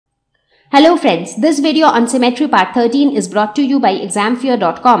Hello friends, this video on Symmetry part 13 is brought to you by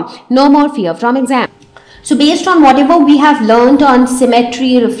examfear.com. No more fear from exam. So based on whatever we have learned on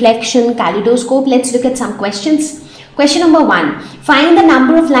symmetry, reflection, kaleidoscope, let's look at some questions. Question number 1. Find the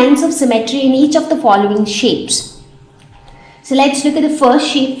number of lines of symmetry in each of the following shapes. So let's look at the first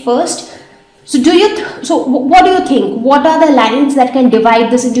shape first. So what do you think? What are the lines that can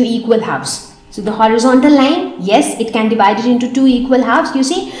divide this into equal halves? So the horizontal line, yes, it can divide it into two equal halves. You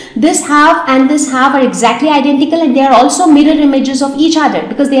see, this half and this half are exactly identical, and they are also mirror images of each other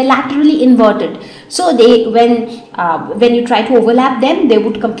because they are laterally inverted. So they, when you try to overlap them, they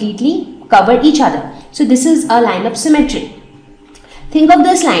would completely cover each other. So this is a line of symmetry. Think of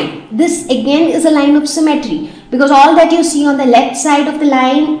this line. This again is a line of symmetry because all that you see on the left side of the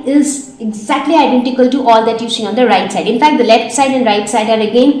line is exactly identical to all that you see on the right side. In fact, the left side and right side are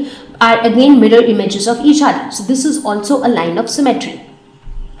again mirror images of each other. So this is also a line of symmetry.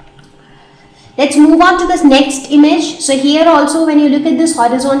 Let's move on to this next image. So here also, when you look at this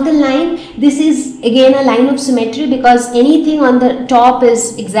horizontal line, this is again a line of symmetry because anything on the top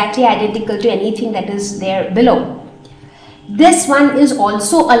is exactly identical to anything that is there below. This one is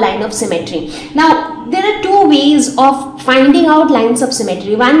also a line of symmetry. Now, there are two ways of finding out lines of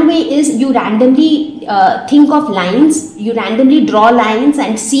symmetry. One way is you randomly think of lines, you randomly draw lines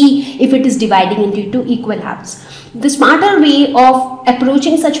and see if it is dividing into two equal halves. The smarter way of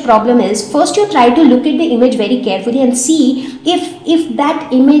approaching such problem is first you try to look at the image very carefully and see if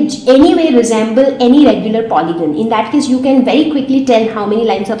that image anyway resemble any regular polygon. In that case, you can very quickly tell how many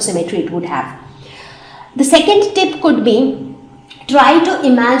lines of symmetry it would have. The second tip could be try to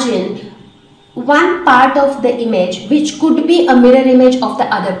imagine one part of the image which could be a mirror image of the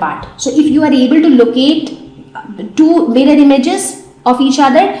other part. So if you are able to locate two mirror images of each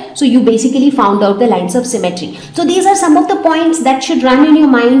other, so you basically found out the lines of symmetry. So these are some of the points that should run in your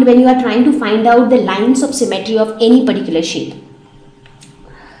mind when you are trying to find out the lines of symmetry of any particular shape.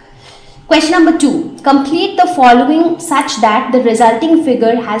 Question number 2. Complete the following such that the resulting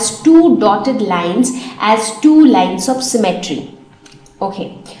figure has two dotted lines as two lines of symmetry.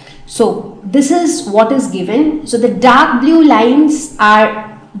 Okay, so this is what is given. So the dark blue lines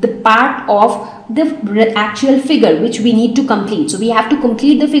are the part of the actual figure which we need to complete. So we have to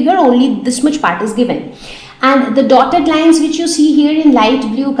complete the figure, only this much part is given. And the dotted lines which you see here in light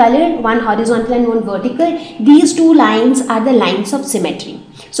blue color, one horizontal and one vertical, these two lines are the lines of symmetry.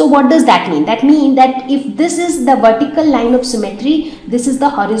 So what does that mean? That means that if this is the vertical line of symmetry, this is the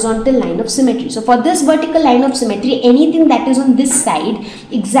horizontal line of symmetry. So for this vertical line of symmetry, anything that is on this side,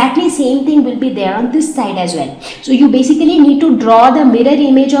 exactly same thing will be there on this side as well. So you basically need to draw the mirror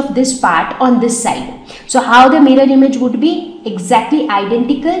image of this part on this side. So how the mirror image would be? Exactly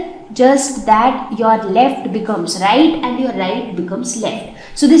identical, just that your left becomes right and your right becomes left.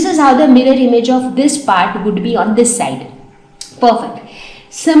 So this is how the mirror image of this part would be on this side. Perfect.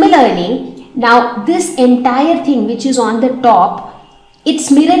 Similarly, now this entire thing which is on the top, its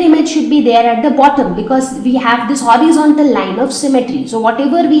mirror image should be there at the bottom because we have this horizontal line of symmetry. So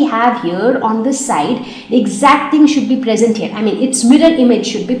whatever we have here on this side, the exact thing should be present here. I mean, its mirror image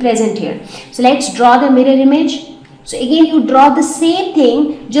should be present here. So let's draw the mirror image. So again, you draw the same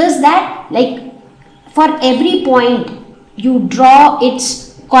thing, just that like for every point, you draw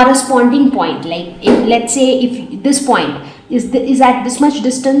its corresponding point. Like if, let's say if this point is at this much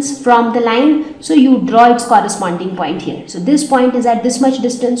distance from the line, so you draw its corresponding point here. So this point is at this much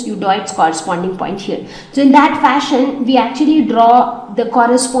distance, you draw its corresponding point here. So in that fashion, we actually draw the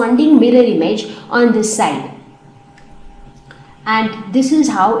corresponding mirror image on this side. And this is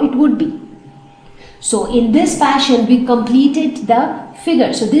how it would be. So in this fashion, we completed the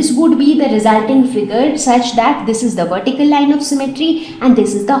figure. So this would be the resulting figure such that this is the vertical line of symmetry and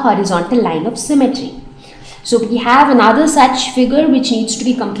this is the horizontal line of symmetry. So we have another such figure which needs to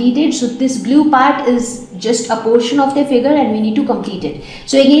be completed. So this blue part is just a portion of the figure and we need to complete it.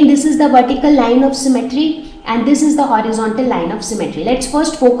 So again, this is the vertical line of symmetry and this is the horizontal line of symmetry. Let's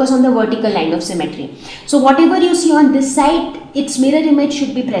first focus on the vertical line of symmetry. So whatever you see on this side, its mirror image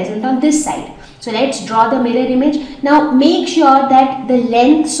should be present on this side. So let's draw the mirror image. Now make sure that the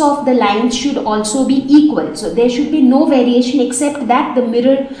lengths of the lines should also be equal. So there should be no variation except that the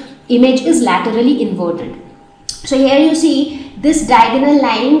mirror image is laterally inverted. So here you see this diagonal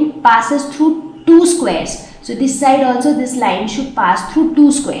line passes through two squares. So this side also, this line should pass through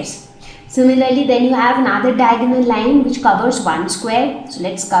two squares. Similarly, then you have another diagonal line which covers one square. So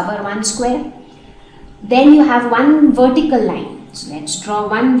let's cover one square. Then you have one vertical line. So let's draw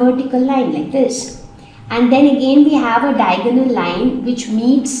one vertical line like this. And then again we have a diagonal line which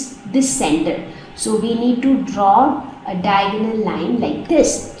meets this center. So we need to draw a diagonal line like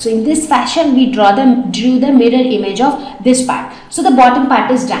this. So in this fashion we drew the mirror image of this part. So the bottom part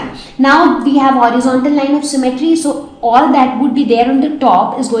is done. Now we have horizontal line of symmetry, so all that would be there on the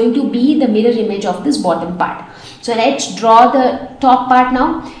top is going to be the mirror image of this bottom part. So let's draw the top part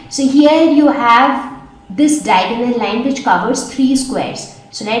now. So here you have this diagonal line which covers 3 squares.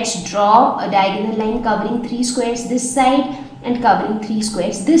 So let's draw a diagonal line covering 3 squares this side and covering 3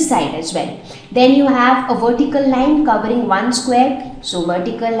 squares this side as well. Then you have a vertical line covering 1 square. So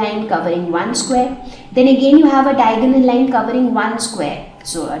vertical line covering 1 square. Then again you have a diagonal line covering 1 square.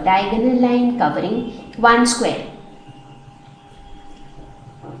 So a diagonal line covering 1 square.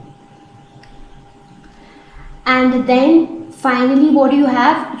 And then finally what do you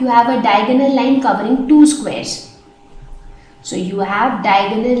have? You have a diagonal line covering 2 squares. So you have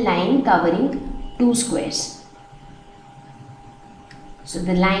diagonal line covering 2 squares. So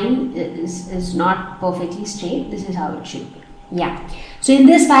the line is not perfectly straight. This is how it should be. Yeah. So in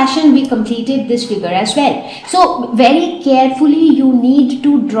this fashion we completed this figure as well. So very carefully you need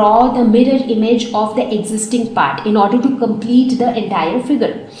to draw the mirror image of the existing part in order to complete the entire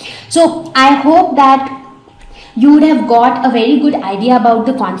figure. So I hope that you would have got a very good idea about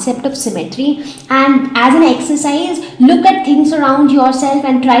the concept of symmetry, and as an exercise look at things around yourself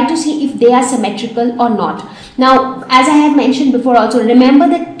and try to see if they are symmetrical or not. Now as I have mentioned before also, remember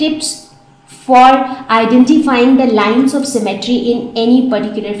the tips for identifying the lines of symmetry in any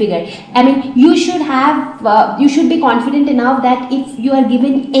particular figure. I mean, you should have you should be confident enough that if you are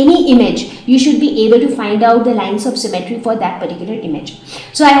given any image, you should be able to find out the lines of symmetry for that particular image.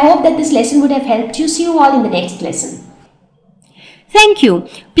 So I hope that this lesson would have helped you. See you all in the next lesson. Thank you.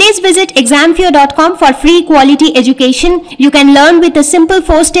 Please visit examfear.com for free quality education. You can learn with a simple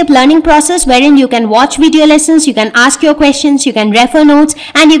 4-step learning process wherein you can watch video lessons, you can ask your questions, you can refer notes,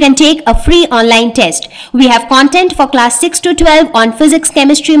 and you can take a free online test. We have content for class 6 to 12 on physics,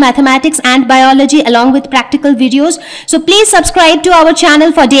 chemistry, mathematics, and biology along with practical videos. So please subscribe to our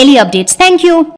channel for daily updates. Thank you.